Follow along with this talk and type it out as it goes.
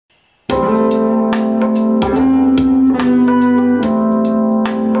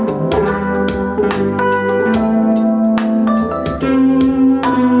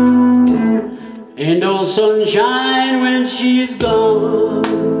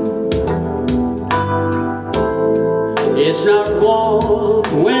It's not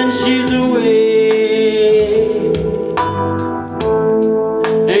warm when she's away.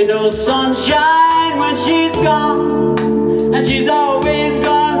 Ain't no sunshine when she's gone, and she's always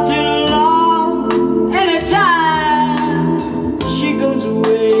gone too long. Anytime she goes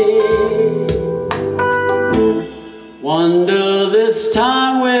away, wonder this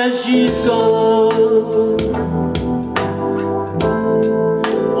time where she's gone.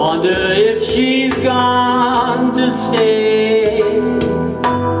 Wonder if she's gone to stay.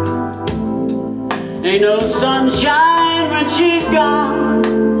 Ain't no sunshine when she's gone,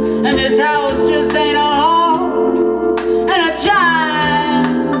 and this house just ain't a home. And a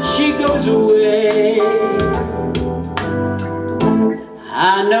time she goes away,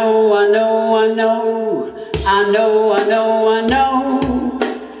 I know, I know, I know, I know, I know, I know,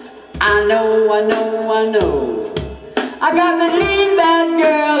 I know, I know, I know. I got to leave that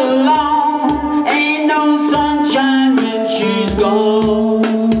girl alone. Ain't no sunshine when she's gone.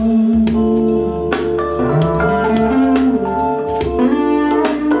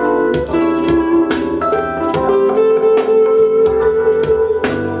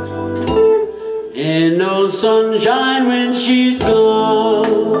 Ain't no sunshine when she's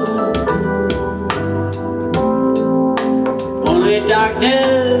gone. Only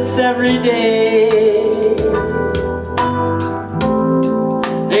darkness every day.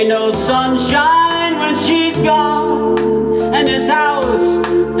 Ain't no sunshine when she's gone, and this house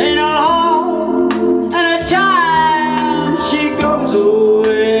ain't a home. And a time she goes away,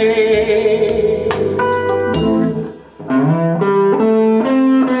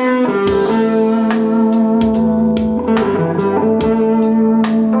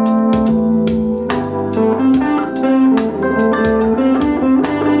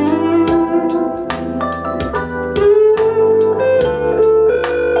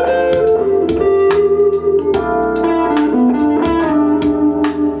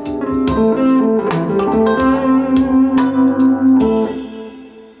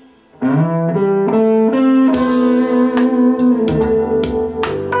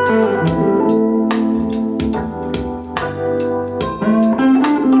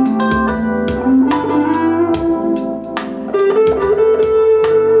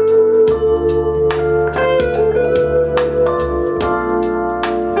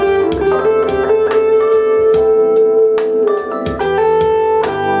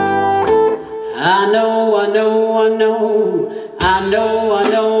 I know, I know, I know, I know, I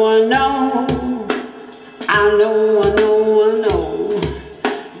know, I know, I know, I know, I know.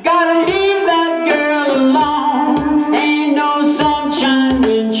 Gotta leave that girl alone. Ain't no sunshine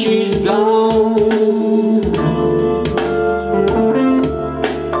when she's gone.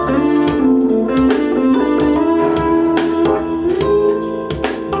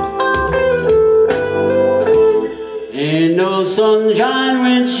 Ain't no sunshine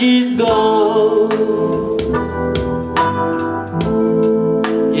when she's gone.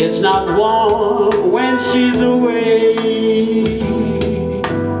 It's not warm when she's away.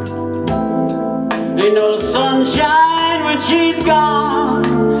 Ain't no sunshine when she's gone,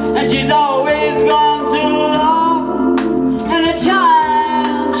 and she's always gone too long. And the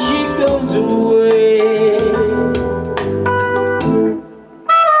time she goes away,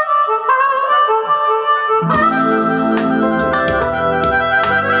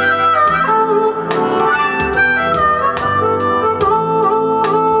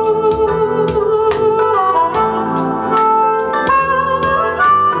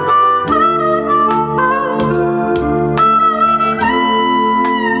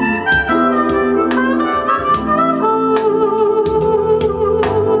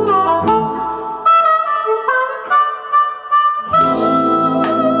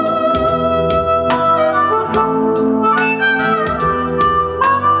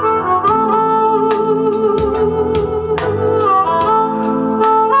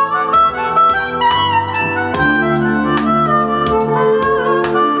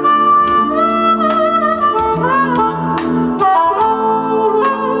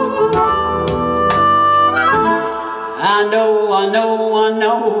 I know, I know, I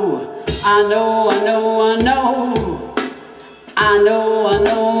know, I know, I know, I know, I know, I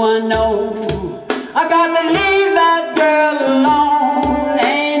know, I know. I got to leave that girl alone.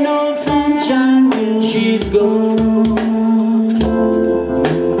 Ain't no sunshine when she's gone.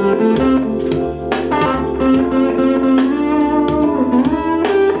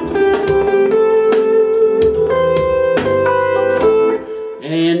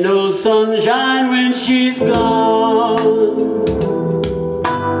 Ain't no sunshine when she's gone.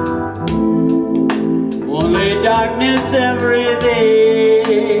 Only darkness every day.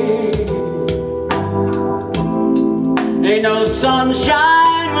 Ain't ain't no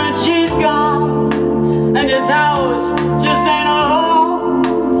sunshine when she's gone, and it's how